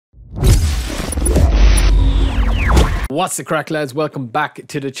What's the crack, lads? Welcome back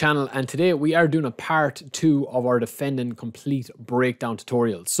to the channel, and today we are doing a part 2 of our defending complete breakdown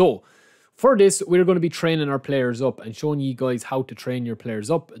tutorial. So for this, we're going to be training our players up and showing you guys how to train your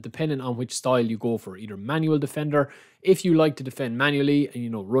players up depending on which style you go for. Either manual defender, if you like to defend manually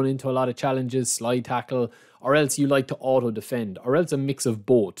and run into a lot of challenges, slide tackle, or else you like to auto defend, or else a mix of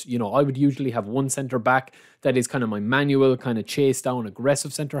both. I would usually have one centre back that is kind of my manual, kind of chase down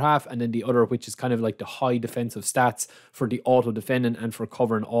aggressive centre half, and then the other which is kind of like the high defensive stats for the auto defending and for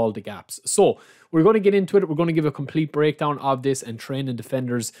covering all the gaps. So we're going to get into it. We're going to give a complete breakdown of this and training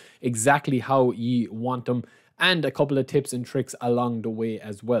defenders exactly how you want them, and a couple of tips and tricks along the way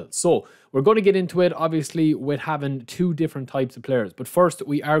as well. So we're going to get into it, obviously, with having two different types of players. But first,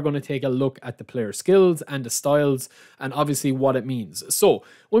 we are going to take a look at the player skills and the styles and obviously what it means. So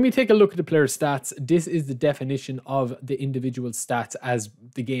when we take a look at the player stats, this is the definition of the individual stats as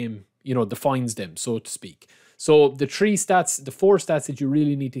the game, defines them, so to speak. So the four stats that you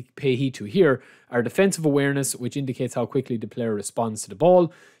really need to pay heed to here are defensive awareness, which indicates how quickly the player responds to the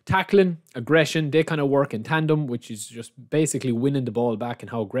ball. Tackling, aggression, they kind of work in tandem, which is just basically winning the ball back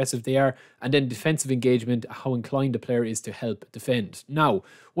and how aggressive they are. And then defensive engagement, how inclined the player is to help defend. Now,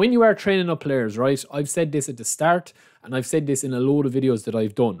 when you are training up players, right, I've said this at the start, and I've said this in a load of videos that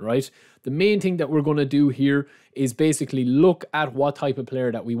I've done, right? The main thing that we're going to do here is basically look at what type of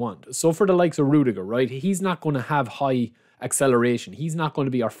player that we want. So for the likes of Rudiger, right, he's not going to have high acceleration. He's not going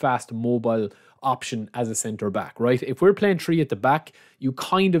to be our fast mobile option as a centre back, right? If we're playing three at the back, you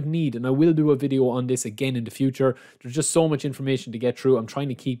kind of need, and I will do a video on this again in the future, there's just so much information to get through. I'm trying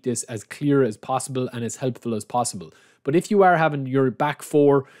to keep this as clear as possible and as helpful as possible. But if you are having your back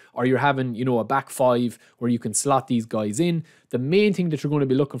four, or you're having, a back five where you can slot these guys in, the main thing that you're going to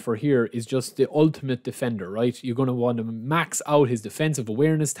be looking for here is just the ultimate defender, right? You're going to want to max out his defensive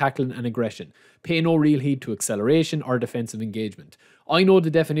awareness, tackling, and aggression. Pay no real heed to acceleration or defensive engagement. I know the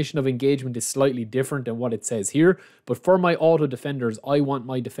definition of engagement is slightly different than what it says here, but for my auto defenders, I want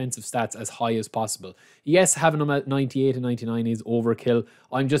my defensive stats as high as possible. Yes, having them at 98 and 99 is overkill.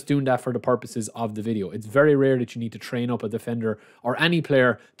 I'm just doing that for the purposes of the video. It's very rare that you need to train up a defender or any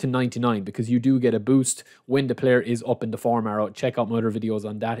player to 99 because you do get a boost when the player is up in the form arrow. Check out my other videos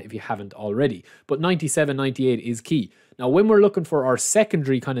on that if you haven't already. But 97, 98 is key. Now, when we're looking for our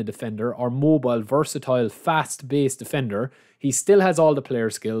secondary kind of defender, our mobile, versatile, fast-based defender, he still has all the player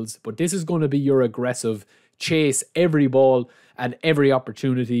skills, but this is going to be your aggressive, chase every ball and every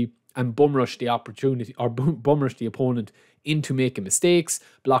opportunity and bum rush the opportunity or bum rush the opponent into making mistakes,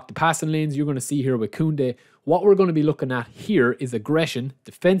 block the passing lanes. You're going to see here with Koundé. What we're going to be looking at here is aggression,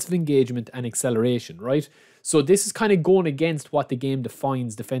 defensive engagement, and acceleration, right? So this is kind of going against what the game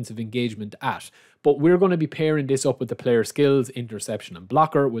defines defensive engagement at. But we're going to be pairing this up with the player skills, interception, and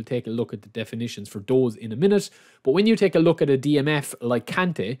blocker. We'll take a look at the definitions for those in a minute. But when you take a look at a DMF like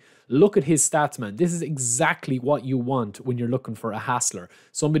Kante, look at his stats, man. This is exactly what you want when you're looking for a hassler.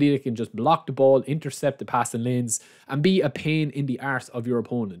 Somebody that can just block the ball, intercept the passing lanes, and be a pain in the arse of your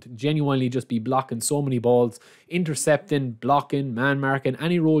opponent. Genuinely just be blocking so many balls, intercepting, blocking, man marking,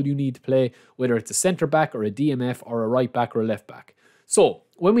 any role you need to play, whether it's a centre back or a DMF or a right back or a left back. So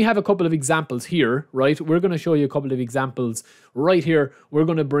when we have a couple of examples here, right, we're going to show you a couple of examples right here. We're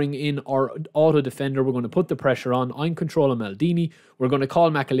going to bring in our auto defender. We're going to put the pressure on. I'm controlling Maldini. We're going to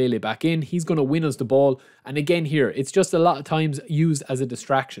call Makelele back in. He's going to win us the ball. And again here, it's just a lot of times used as a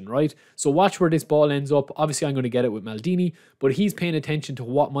distraction, right? So watch where this ball ends up. Obviously, I'm going to get it with Maldini, but he's paying attention to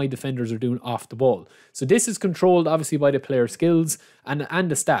what my defenders are doing off the ball. So this is controlled, obviously, by the player skills and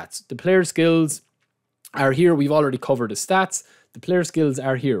the stats. The player skills are here. We've already covered the stats. The player skills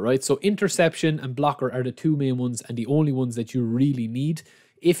are here, right? So interception and blocker are the two main ones and the only ones that you really need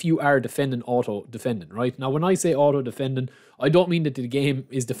if you are defending auto defending, right? Now, when I say auto defending, I don't mean that the game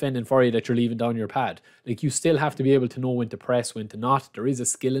is defending for you, that you're leaving down your pad. Like, you still have to be able to know when to press, when to not. There is a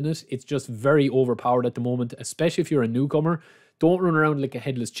skill in it. It's just very overpowered at the moment, especially if you're a newcomer. Don't run around like a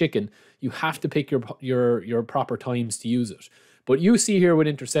headless chicken. You have to pick your proper times to use it. But you see here with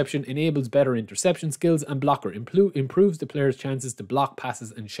interception, enables better interception skills, and blocker improves the player's chances to block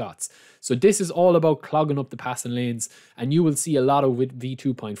passes and shots. So this is all about clogging up the passing lanes, and you will see a lot of with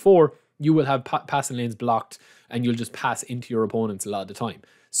V2.4, you will have passing lanes blocked and you'll just pass into your opponents a lot of the time.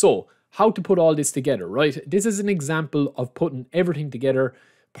 So how to put all this together, right? This is an example of putting everything together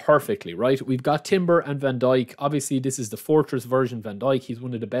perfectly, right? We've got Timber and Van Dijk. Obviously, this is the Fortress version Van Dijk. He's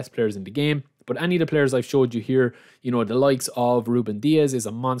one of the best players in the game. But any of the players I've showed you here, you know, the likes of Ruben Diaz is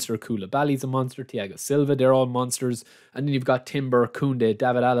a monster, Koulibaly's a monster, Thiago Silva, they're all monsters. And then you've got Timber, Koundé,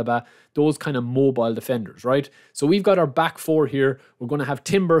 David Alaba, those kind of mobile defenders, right? So we've got our back four here. We're going to have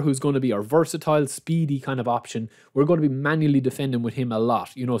Timber, who's going to be our versatile, speedy kind of option. We're going to be manually defending with him a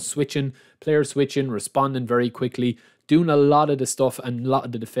lot, you know, player switching, responding very quickly, doing a lot of the stuff and a lot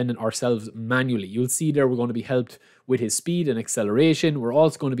of the defending ourselves manually. You'll see there we're going to be helped with his speed and acceleration. We're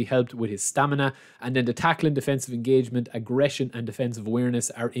also going to be helped with his stamina. And then the tackling, defensive engagement, aggression and defensive awareness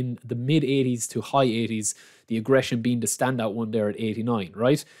are in the mid 80s to high 80s. The aggression being the standout one there at 89,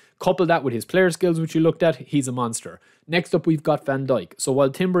 right? Couple that with his player skills, which you looked at, he's a monster. Next up, we've got Van Dijk. So while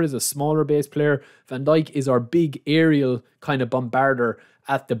Timber is a smaller base player, Van Dijk is our big aerial kind of bombarder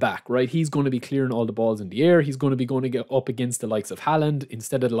at the back, right? He's going to be clearing all the balls in the air. He's going to get up against the likes of Haaland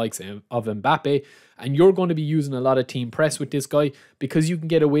instead of the likes of Mbappe. And you're going to be using a lot of team press with this guy because you can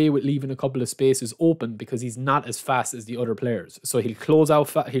get away with leaving a couple of spaces open because he's not as fast as the other players. So he'll close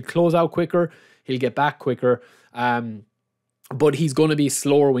out quicker. He'll get back quicker. But he's going to be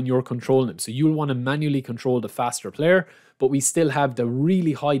slower when you're controlling him. So you'll want to manually control the faster player, but we still have the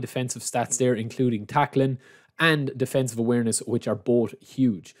really high defensive stats there, including tackling and defensive awareness, which are both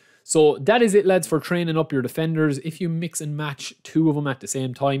huge. So that is it, lads, for training up your defenders. If you mix and match two of them at the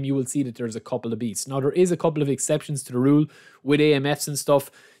same time, you will see that there's a couple of beats. Now, there is a couple of exceptions to the rule with AMFs and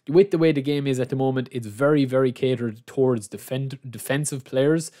stuff. With the way the game is at the moment, it's very, very catered towards defensive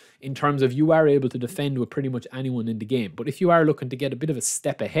players in terms of you are able to defend with pretty much anyone in the game. But if you are looking to get a bit of a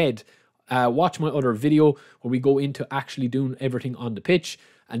step ahead, watch my other video where we go into actually doing everything on the pitch.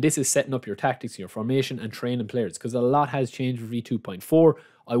 And this is setting up your tactics, your formation and training players, because a lot has changed with V2.4.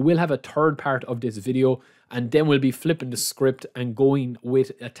 I will have a third part of this video, and then we'll be flipping the script and going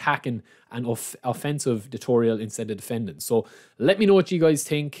with attacking and offensive tutorial instead of defending. So let me know what you guys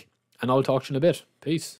think, and I'll talk to you in a bit. Peace.